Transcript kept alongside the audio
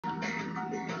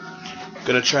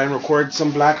Gonna try and record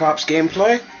some Black Ops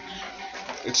gameplay.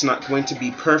 It's not going to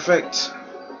be perfect,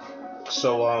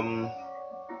 so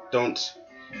don't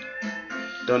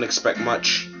expect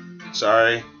much.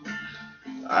 Sorry.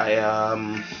 I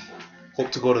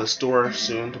hope to go to the store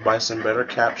soon to buy some better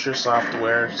capture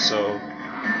software. So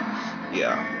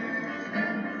yeah,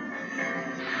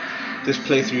 this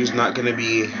playthrough is not gonna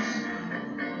be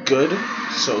good.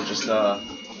 So just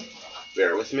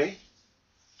bear with me.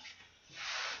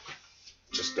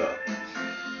 Just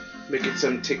making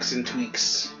some ticks and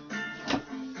tweaks,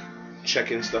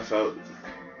 checking stuff out.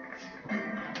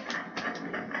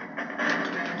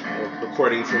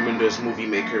 Recording from Windows Movie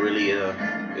Maker really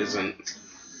isn't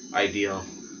ideal.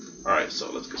 Alright,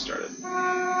 so let's get started.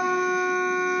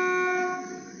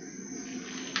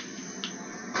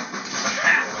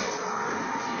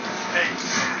 Hey,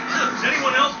 is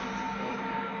anyone else?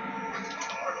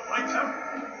 Are the lights out?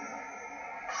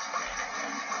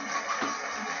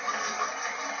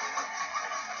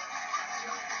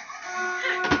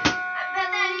 I bet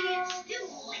that idiot Stu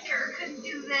Licker couldn't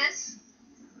do this.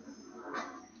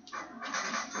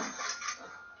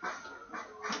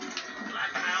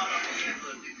 Blacking out on the end of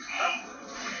the new stuff.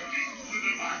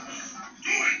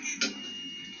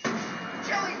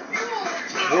 Jelly fuel!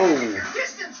 Whoa. Your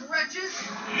distance, wretches!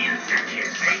 Here's your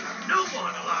kids, ain't no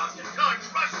one allowed to touch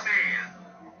Rushman.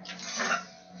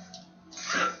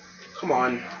 Come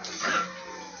on.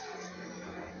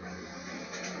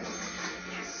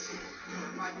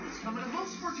 It's coming a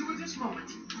most fortuitous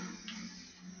moment.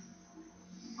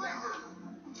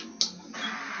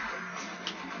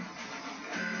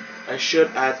 I should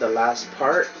add the last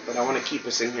part, but I want to keep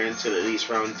us in here until at least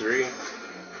round 3.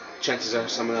 Chances are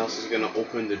someone else is going to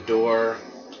open the door.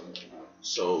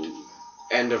 So,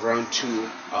 end of round 2,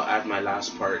 I'll add my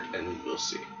last part and we'll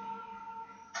see.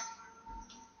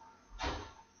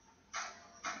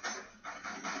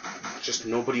 Just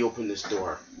nobody open this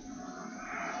door.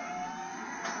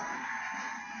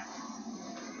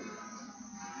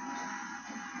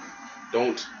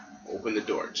 Don't open the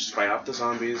door. Just fight off the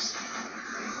zombies.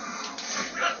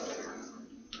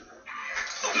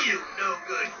 You no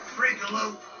good,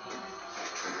 Brigalow.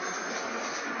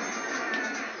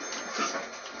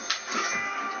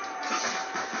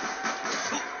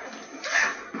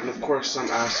 And of course, some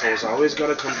assholes always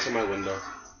gotta come to my window.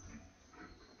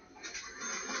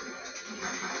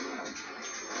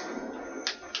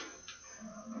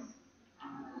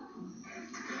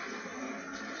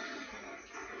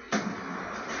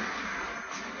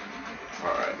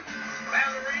 Alright.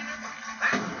 Ballerina,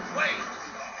 that's way.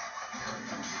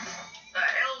 The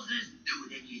hell's this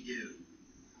doohickey do?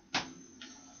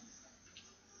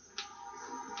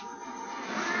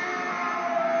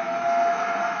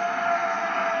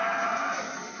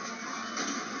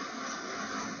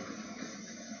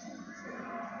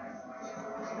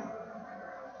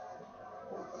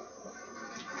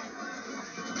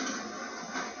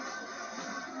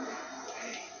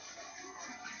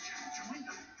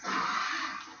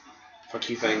 Fuck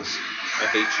you things. I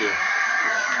hate you.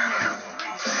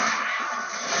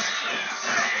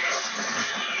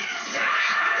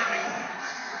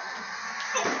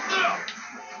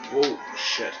 Whoa,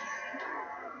 shit.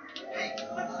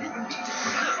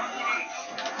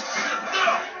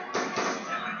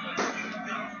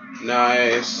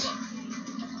 Nice.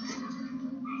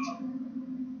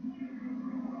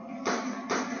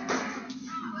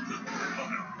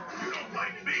 You don't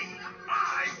fight me,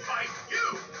 I fight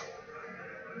you.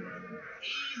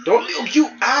 Don't you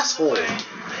asshole! Lives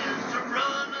to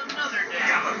run another day.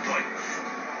 Gallagher.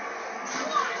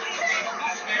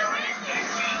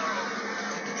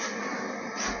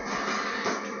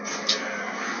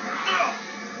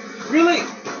 Really?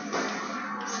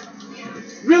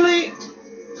 Really?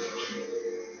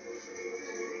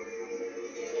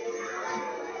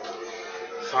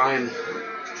 Fine.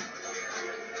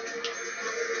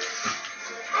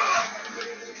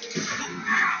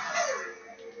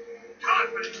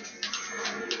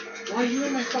 Why are you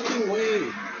in my fucking way?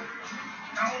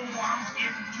 No, I'm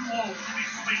getting too old to be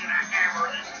swinging a hammer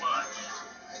this much.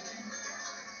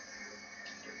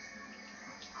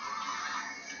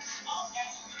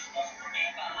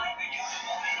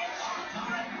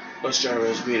 Bus driver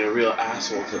is being a real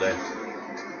asshole today.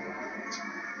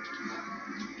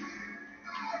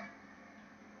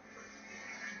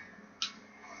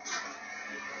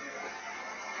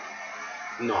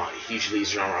 No, he usually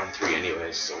leaves around round 3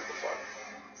 anyways, so what the fuck.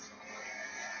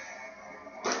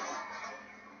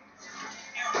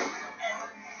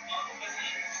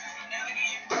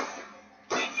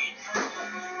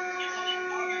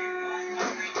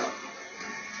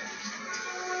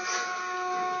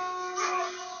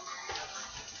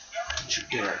 Don't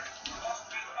you dare.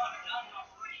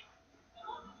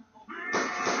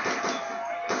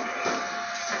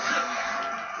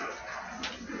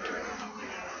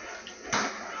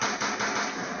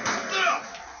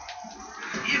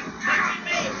 You touching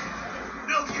me?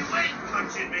 No, you ain't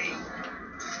touching me.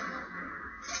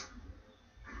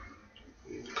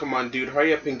 Come on, dude.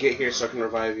 Hurry up and get here so I can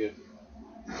revive you.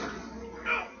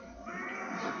 No.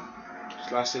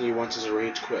 The last thing you want is a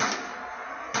rage quit.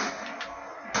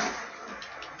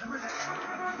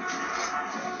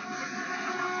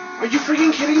 Are you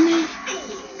freaking kidding me?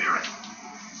 Spirit.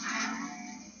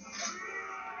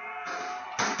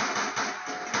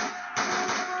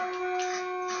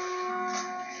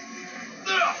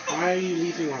 Why are you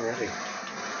leaving already?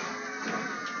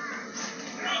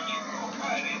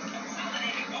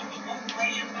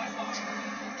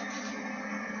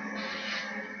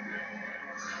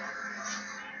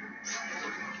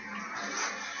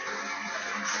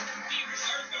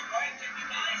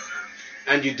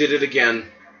 And you did it again.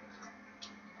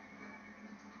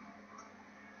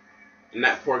 And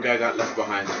that poor guy got left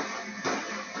behind.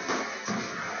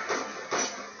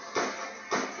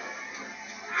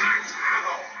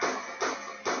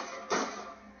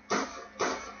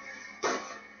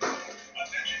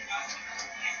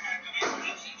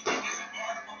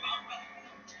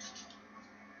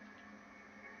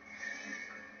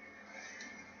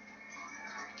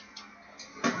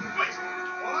 Wait,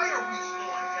 why are we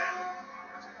slowing down?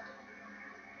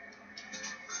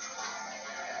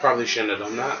 Probably shouldn't have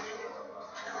done that.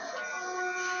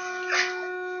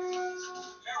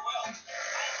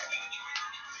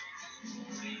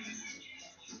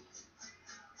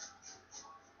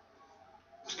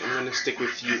 I'm gonna stick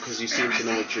with you because you seem to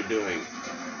know what you're doing.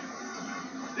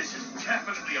 This is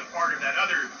definitely a part of that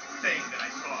other thing that I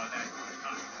saw that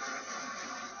time.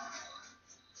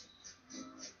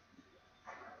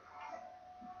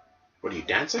 What are you,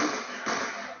 dancing?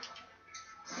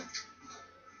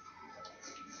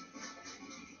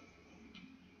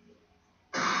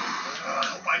 I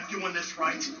hope I'm doing this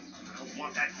right. I don't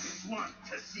want that slut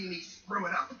to see me screw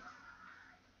it up.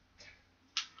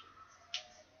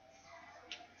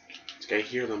 I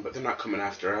hear them, but they're not coming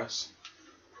after us.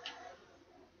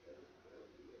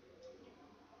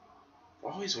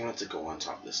 I've always wanted to go on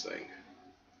top of this thing.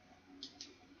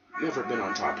 Never been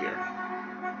on top here.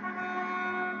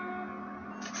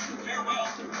 Farewell.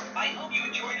 I hope you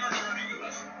enjoyed your journey with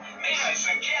us. May I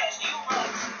suggest you run?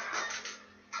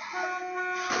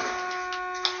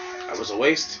 That was a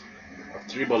waste of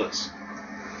 3 bullets.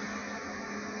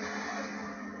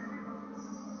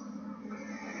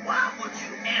 Why would you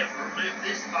ever live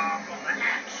this far from the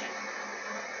action?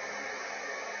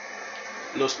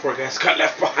 And those poor guys got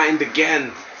left behind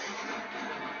again.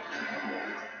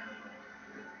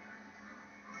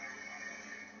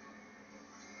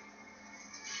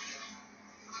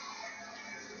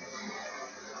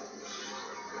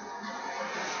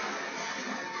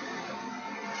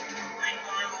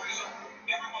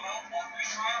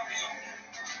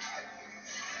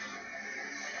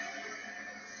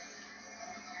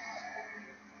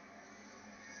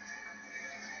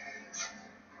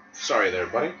 Sorry there,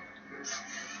 buddy. End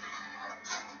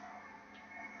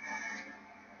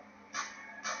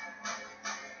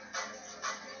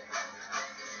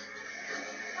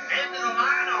of the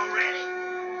line already?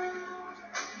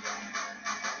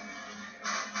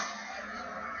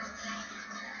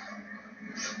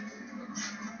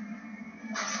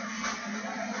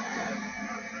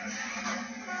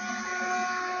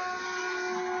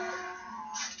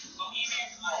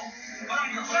 Put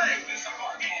on your hood and do some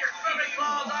more. Get your swimming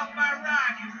balls off my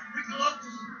ride, you freaklooks!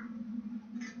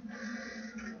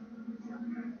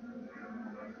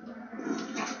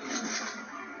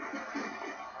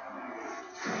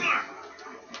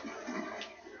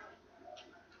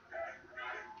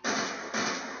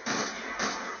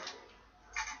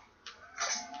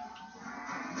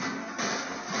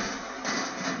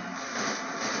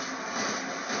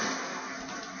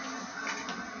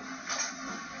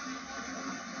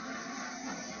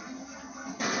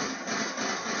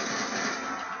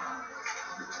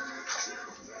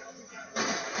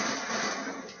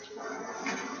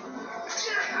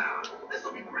 Yeah!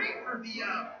 This'll be great for the,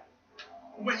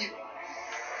 when you...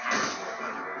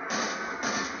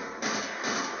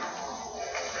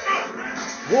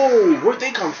 Whoa, where'd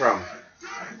they come from?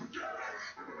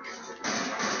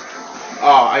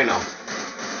 Oh, I know.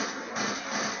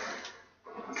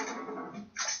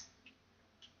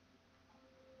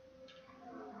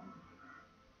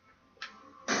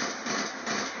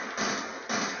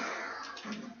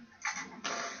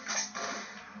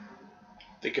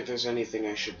 I think if there's anything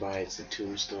I should buy, it's the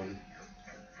tombstone.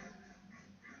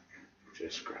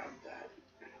 Just grab that.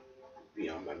 Be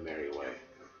on my merry way.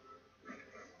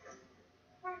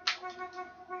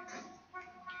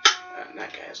 And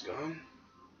that guy's gone.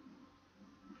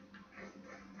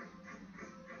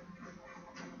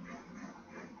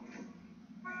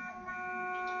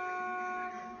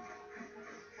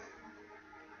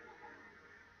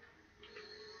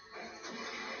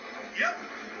 Yep.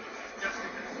 Just a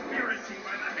conspiracy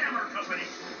by the Hammer Company.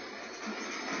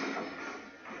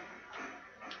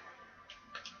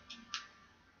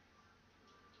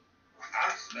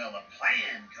 I smell a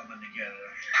plan coming together.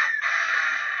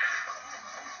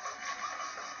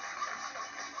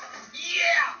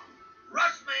 Yeah!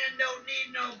 Rushman don't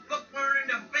need no book learning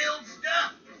to build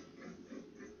stuff.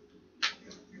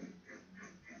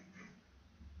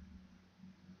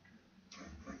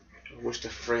 I wish the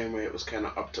frame rate was kind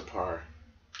of up to par.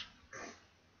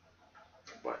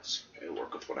 But it'll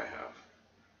work with what I have.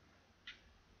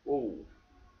 Whoa.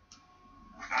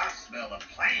 I smell a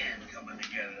plan coming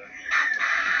together.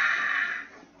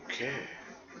 Okay.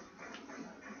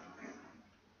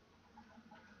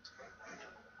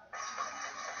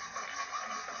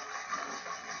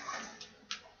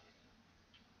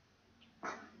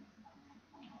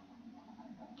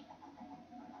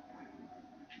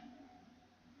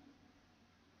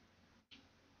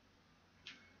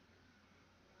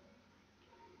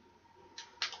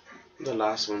 The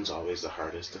last one's always the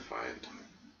hardest to find.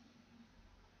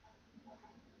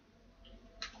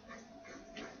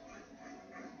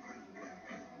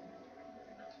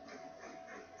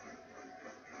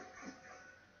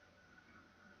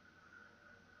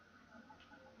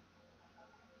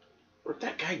 Where'd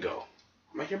that guy go?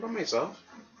 Am I here by myself?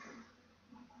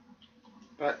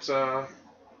 That's, no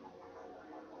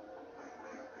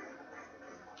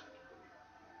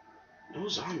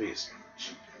zombies.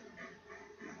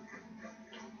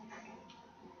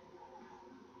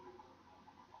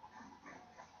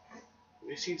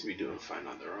 They seem to be doing fine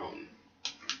on their own.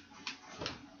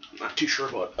 Not too sure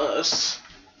about us.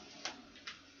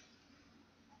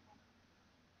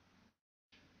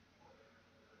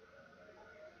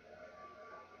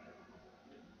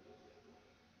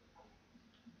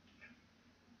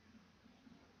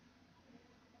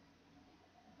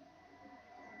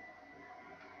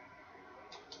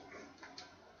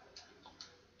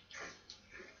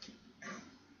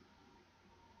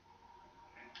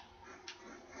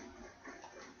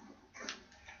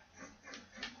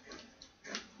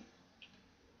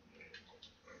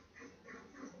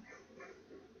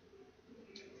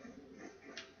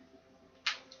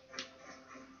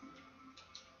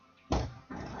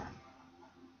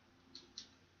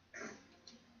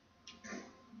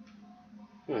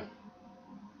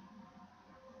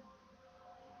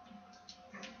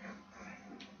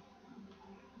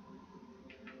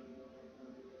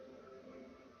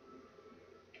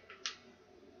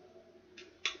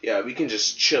 Yeah, we can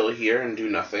just chill here and do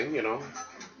nothing, you know.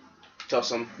 Tell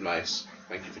some nice.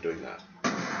 Thank you for doing that.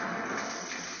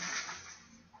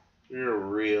 You're a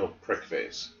real prick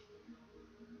face.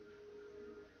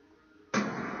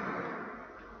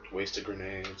 Wasted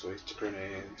grenades, wasted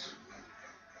grenades.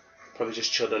 Probably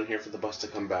just chill down here for the bus to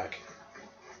come back.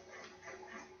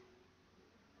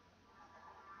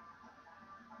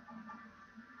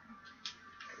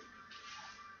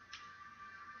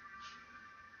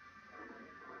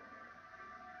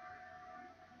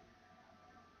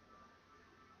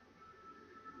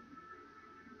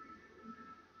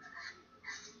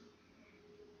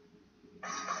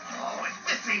 Oh, if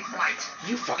this ain't right.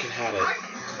 You fucking had it.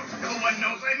 So no one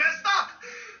knows I messed up.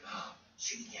 Oh,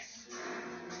 genius.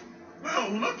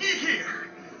 Well, looky here.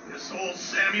 This old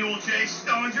Samuel J.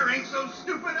 Stoninger ain't so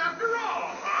stupid after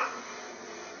all, huh?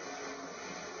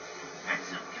 That's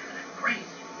some kind of crazy.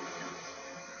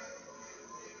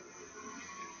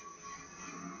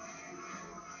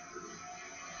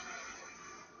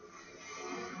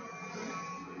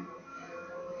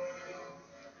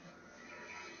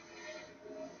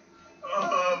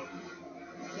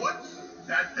 What's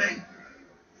that thing?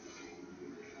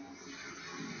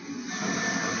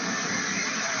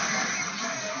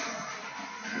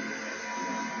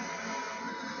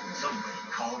 Somebody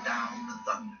call down the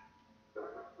thunder.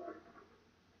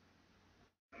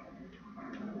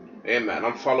 Hey man,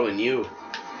 I'm following you.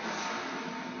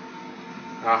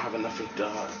 I don't have enough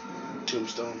of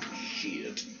Tombstone.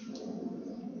 Shit.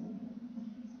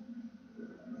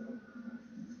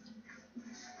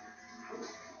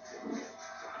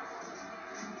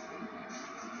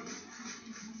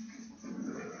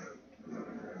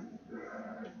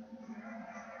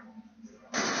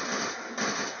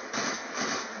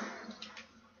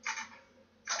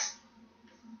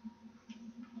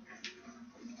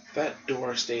 That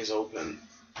door stays open.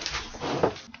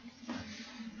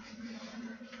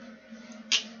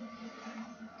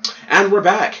 And we're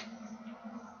back.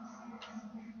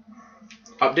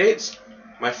 Updates?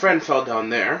 My friend fell down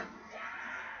there,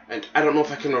 and I don't know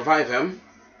if I can revive him.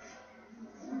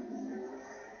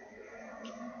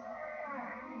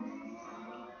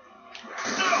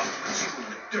 No! You in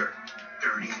the dirt,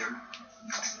 dirt eater.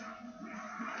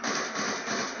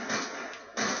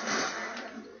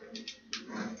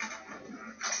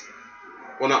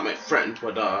 Well, not my friend,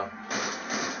 but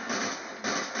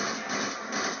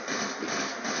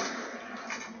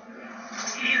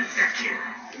Insecure.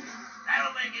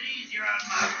 That'll make it easier on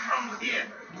my phone here.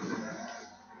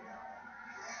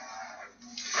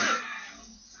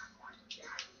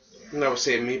 that was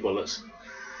saving me bullets.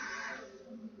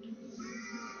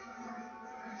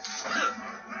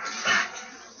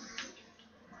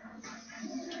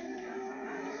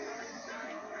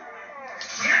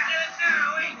 You're dead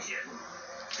now, ain't you?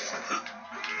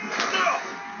 No!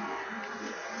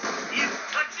 You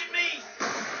touching me?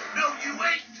 No, you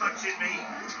ain't touching me.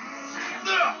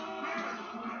 No!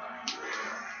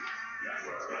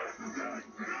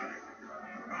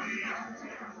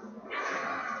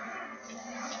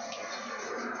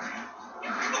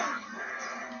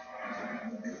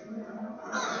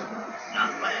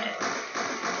 Not bad.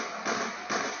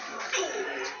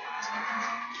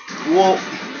 Well,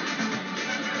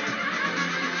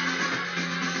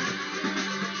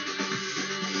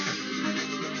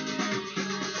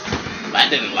 that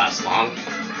didn't last long.